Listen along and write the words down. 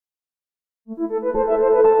The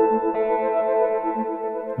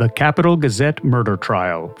Capital Gazette Murder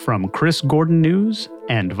Trial from Chris Gordon News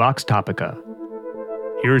and Vox Topica.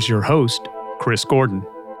 Here's your host, Chris Gordon.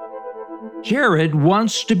 Jared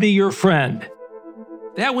wants to be your friend.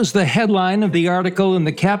 That was the headline of the article in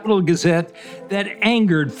the Capital Gazette that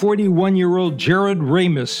angered 41-year-old Jared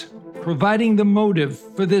Ramos, providing the motive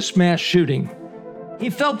for this mass shooting. He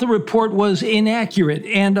felt the report was inaccurate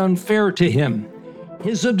and unfair to him.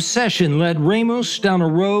 His obsession led Ramos down a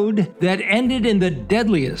road that ended in the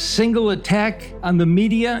deadliest single attack on the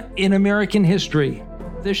media in American history: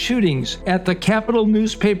 the shootings at the Capital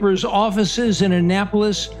newspaper's offices in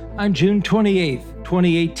Annapolis on June 28,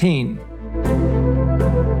 2018.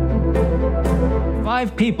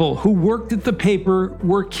 5 people who worked at the paper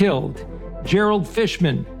were killed: Gerald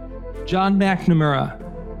Fishman, John McNamara,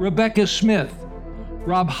 Rebecca Smith,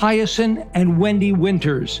 Rob Hyacin, and Wendy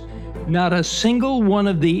Winters. Not a single one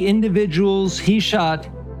of the individuals he shot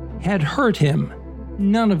had hurt him.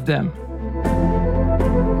 None of them.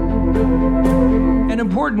 An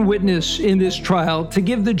important witness in this trial to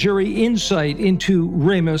give the jury insight into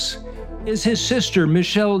Ramos is his sister,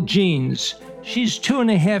 Michelle Jeans. She's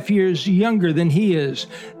 2.5 years younger than he is.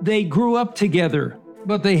 They grew up together,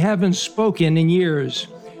 but they haven't spoken in years.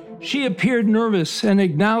 She appeared nervous and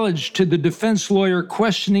acknowledged to the defense lawyer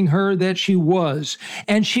questioning her that she was,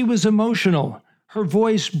 and she was emotional, her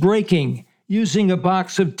voice breaking, using a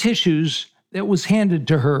box of tissues that was handed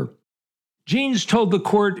to her. Jeans told the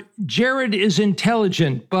court, Jared is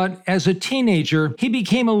intelligent, but as a teenager, he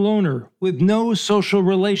became a loner with no social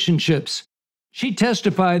relationships. She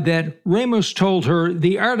testified that Ramos told her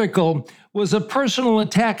the article was a personal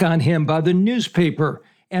attack on him by the newspaper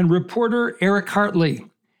and reporter Eric Hartley.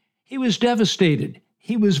 He was devastated.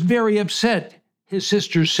 He was very upset, his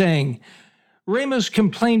sister saying. Ramos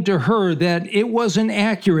complained to her that it wasn't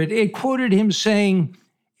accurate. It quoted him saying,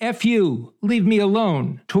 "F you, leave me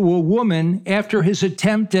alone," to a woman after his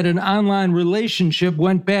attempt at an online relationship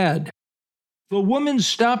went bad. The woman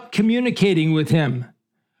stopped communicating with him.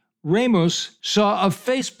 Ramos saw a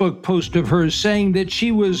Facebook post of hers saying that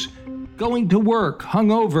she was going to work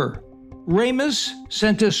hungover. Ramos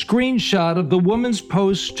sent a screenshot of the woman's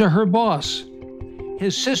post to her boss.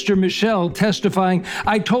 His sister Michelle testifying,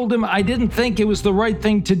 "I told him I didn't think it was the right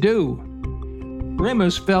thing to do."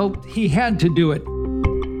 Ramos felt he had to do it.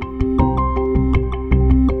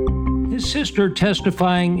 His sister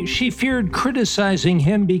testifying, she feared criticizing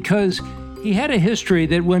him because he had a history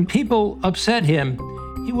that when people upset him,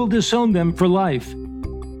 he will disown them for life.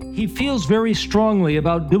 He feels very strongly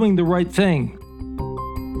about doing the right thing.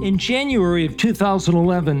 In January of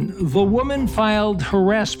 2011, the woman filed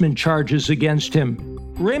harassment charges against him.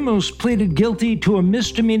 Ramos pleaded guilty to a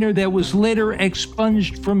misdemeanor that was later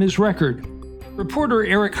expunged from his record. Reporter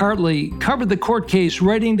Eric Hartley covered the court case,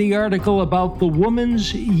 writing the article about the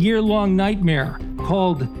woman's year-long nightmare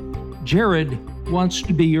called Jared Wants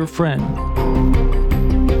to Be Your Friend.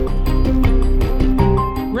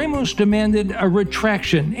 Ramos demanded a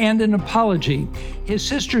retraction and an apology, his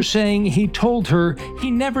sister saying he told her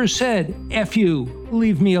he never said, "F you,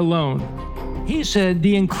 leave me alone." He said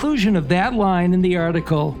the inclusion of that line in the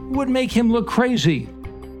article would make him look crazy.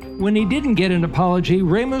 When he didn't get an apology,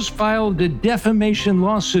 Ramos filed a defamation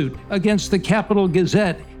lawsuit against the Capital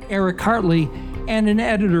Gazette, Eric Hartley, and an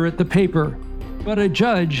editor at the paper. But a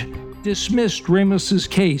judge dismissed Ramos's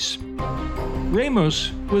case.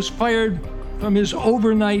 Ramos was fired from his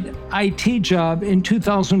overnight IT job in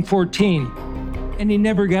 2014, and he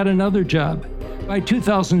never got another job. By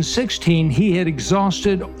 2016, he had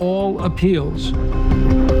exhausted all appeals.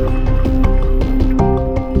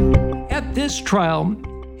 At this trial,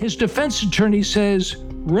 his defense attorney says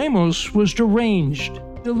Ramos was deranged,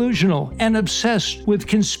 delusional, and obsessed with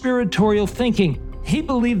conspiratorial thinking. He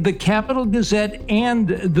believed the Capital Gazette and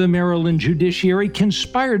the Maryland judiciary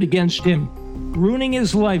conspired against him, ruining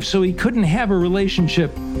his life so he couldn't have a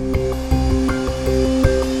relationship.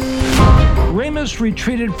 Ramos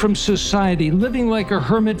retreated from society, living like a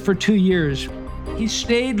hermit for 2 years. He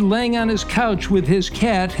stayed laying on his couch with his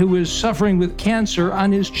cat, who was suffering with cancer,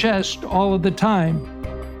 on his chest all of the time.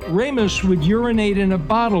 Ramos would urinate in a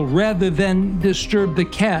bottle rather than disturb the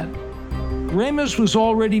cat. Ramos was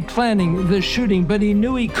already planning the shooting, but he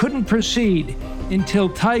knew he couldn't proceed until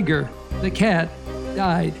Tiger, the cat,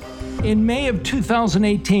 died. In May of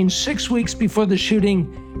 2018, 6 weeks before the shooting,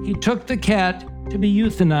 he took the cat to be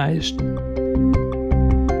euthanized.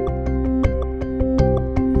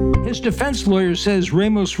 His defense lawyer says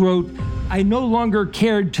Ramos wrote, "I no longer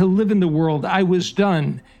cared to live in the world. I was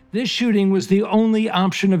done. This shooting was the only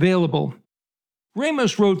option available."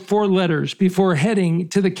 Ramos wrote 4 letters before heading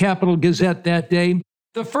to the Capital Gazette that day.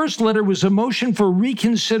 The first letter was a motion for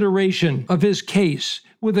reconsideration of his case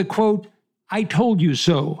with a quote, "I told you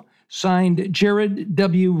so," signed Jared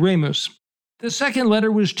W. Ramos. The second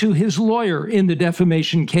letter was to his lawyer in the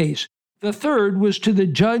defamation case. The third was to the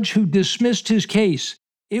judge who dismissed his case.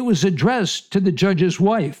 It was addressed to the judge's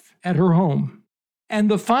wife at her home.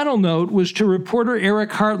 And the final note was to reporter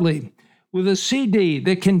Eric Hartley with a CD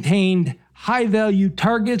that contained high-value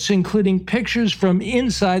targets, including pictures from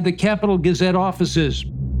inside the Capital Gazette offices.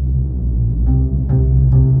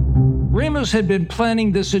 Ramos had been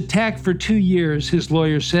planning this attack for 2 years, his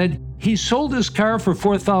lawyer said. He sold his car for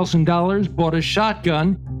 $4,000, bought a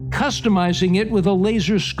shotgun, customizing it with a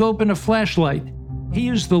laser scope and a flashlight. He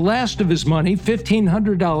used the last of his money,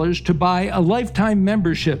 $1,500, to buy a lifetime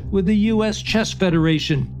membership with the U.S. Chess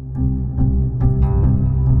Federation.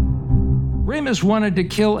 Ramos wanted to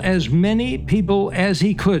kill as many people as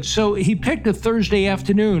he could, so he picked a Thursday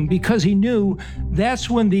afternoon because he knew that's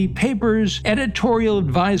when the paper's editorial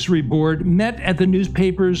advisory board met at the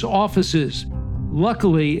newspaper's offices.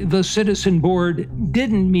 Luckily, the Citizen Board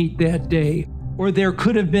didn't meet that day, or there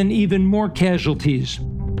could have been even more casualties.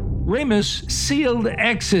 Ramos sealed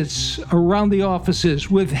exits around the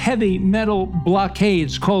offices with heavy metal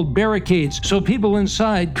blockades called barricades so people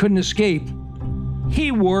inside couldn't escape.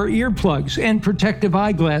 He wore earplugs and protective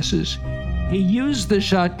eyeglasses. He used the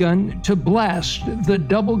shotgun to blast the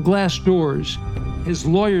double glass doors. His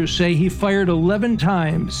lawyers say he fired 11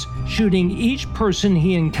 times, shooting each person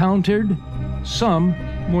he encountered, some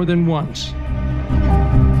more than once.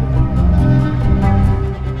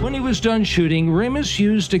 When he was done shooting, Ramos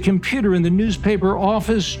used a computer in the newspaper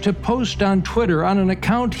office to post on Twitter on an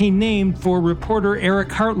account he named for reporter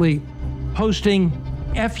Eric Hartley, posting,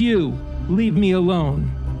 "F you. Leave me alone."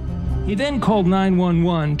 He then called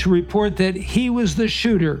 911 to report that he was the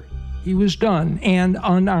shooter. He was done and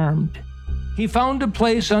unarmed. He found a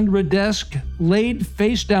place under a desk, laid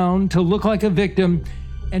face down to look like a victim,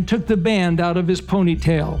 and took the band out of his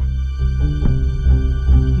ponytail.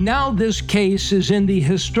 Now this case is in the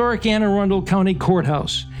historic Anne Arundel County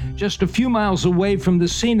Courthouse, just a few miles away from the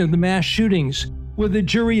scene of the mass shootings, with a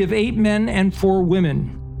jury of 8 men and 4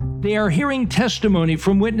 women. They are hearing testimony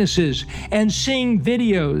from witnesses and seeing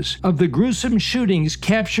videos of the gruesome shootings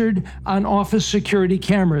captured on office security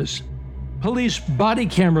cameras. Police body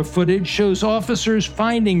camera footage shows officers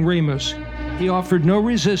finding Ramos. He offered no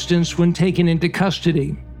resistance when taken into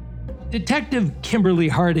custody. Detective Kimberly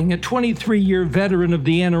Harding, a 23-year veteran of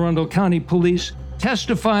the Anne Arundel County Police,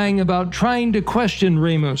 testifying about trying to question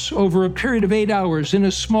Ramos over a period of 8 hours in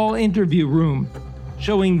a small interview room,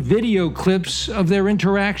 showing video clips of their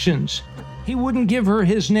interactions. He wouldn't give her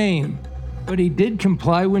his name, but he did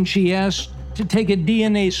comply when she asked to take a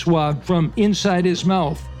DNA swab from inside his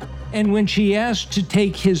mouth. And when she asked to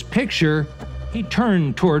take his picture, he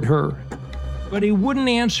turned toward her. But he wouldn't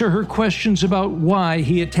answer her questions about why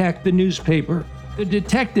he attacked the newspaper. The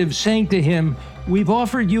detective saying to him, "We've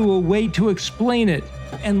offered you a way to explain it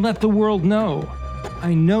and let the world know.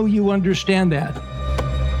 I know you understand that."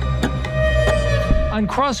 On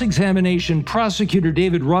cross-examination, prosecutor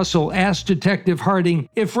David Russell asked Detective Harding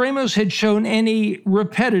if Ramos had shown any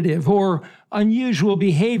repetitive or unusual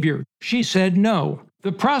behavior. She said no.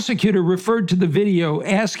 The prosecutor referred to the video,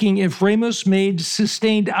 asking if Ramos made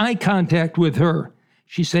sustained eye contact with her.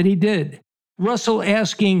 She said he did. Russell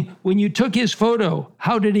asking, "When you took his photo,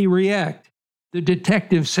 how did he react?" The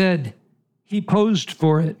detective said, "He posed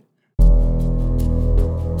for it."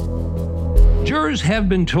 Jurors have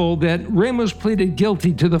been told that Ramos pleaded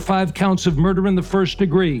guilty to the 5 counts of murder in the first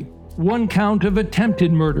degree, 1 count of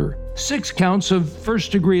attempted murder, 6 counts of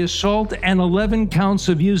first-degree assault, and 11 counts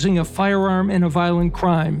of using a firearm in a violent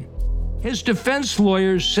crime. His defense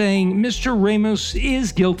lawyers saying Mr. Ramos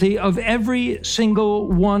is guilty of every single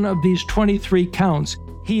one of these 23 counts.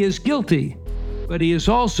 He is guilty, but he is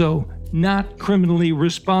also not criminally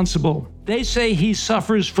responsible. They say he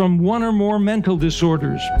suffers from 1 or more mental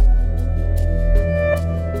disorders.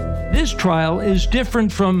 This trial is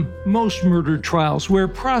different from most murder trials, where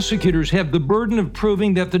prosecutors have the burden of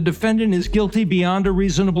proving that the defendant is guilty beyond a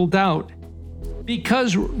reasonable doubt.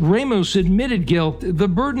 Because Ramos admitted guilt, the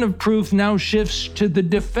burden of proof now shifts to the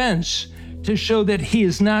defense to show that he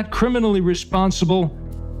is not criminally responsible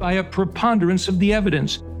by a preponderance of the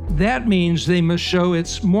evidence. That means they must show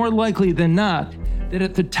it's more likely than not that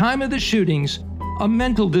at the time of the shootings, a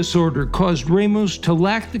mental disorder caused Ramos to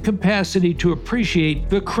lack the capacity to appreciate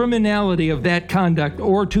the criminality of that conduct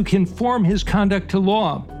or to conform his conduct to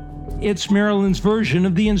law. It's Maryland's version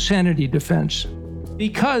of the insanity defense.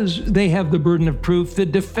 Because they have the burden of proof, the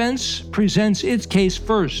defense presents its case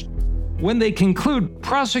first. When they conclude,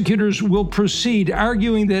 prosecutors will proceed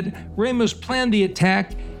arguing that Ramos planned the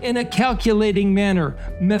attack in a calculating manner,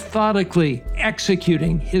 methodically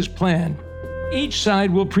executing his plan. Each side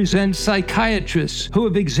will present psychiatrists who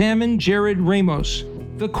have examined Jared Ramos.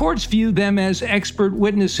 The courts view them as expert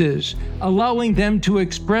witnesses, allowing them to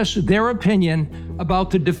express their opinion about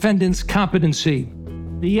the defendant's competency.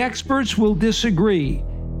 The experts will disagree,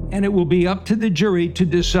 and it will be up to the jury to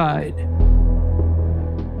decide.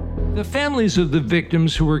 The families of the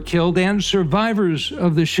victims who were killed and survivors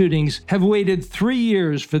of the shootings have waited 3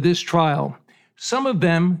 years for this trial. Some of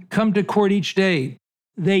them come to court each day.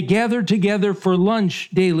 They gather together for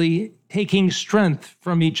lunch daily, taking strength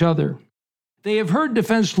from each other. They have heard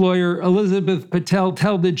defense lawyer Elizabeth Patel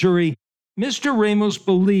tell the jury, Mr. Ramos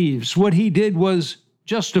believes what he did was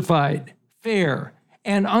justified, fair,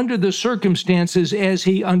 and under the circumstances as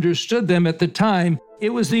he understood them at the time, it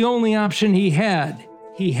was the only option he had.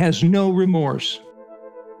 He has no remorse.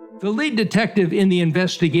 The lead detective in the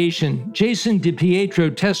investigation, Jason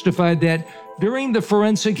DiPietro, testified that during the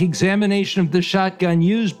forensic examination of the shotgun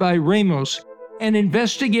used by Ramos, an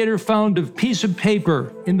investigator found a piece of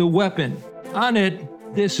paper in the weapon. On it,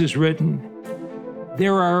 this is written: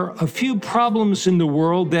 "There are a few problems in the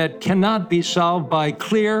world that cannot be solved by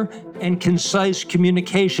clear and concise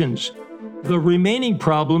communications. The remaining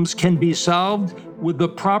problems can be solved with the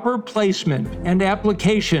proper placement and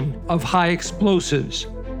application of high explosives."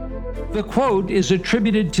 The quote is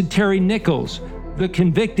attributed to Terry Nichols, the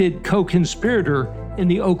convicted co-conspirator in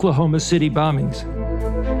the Oklahoma City bombings.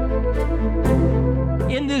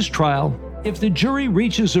 In this trial, if the jury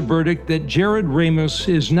reaches a verdict that Jared Ramos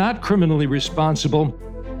is not criminally responsible,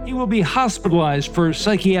 he will be hospitalized for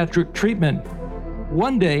psychiatric treatment.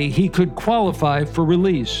 One day, he could qualify for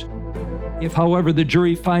release. If, however, the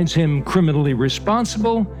jury finds him criminally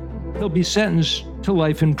responsible, he'll be sentenced to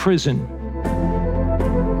life in prison.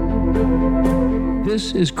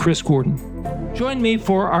 This is Chris Gordon. Join me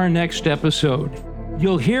for our next episode.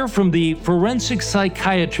 You'll hear from the forensic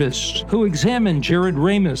psychiatrists who examined Jared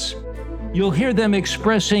Ramos. You'll hear them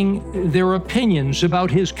expressing their opinions about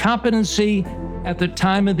his competency at the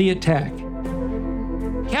time of the attack.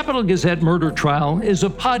 Capital Gazette Murder Trial is a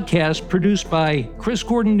podcast produced by Chris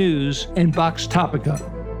Gordon News and Vox Topica.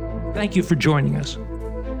 Thank you for joining us.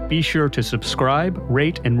 Be sure to subscribe,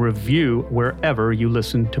 rate, and review wherever you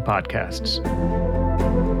listen to podcasts.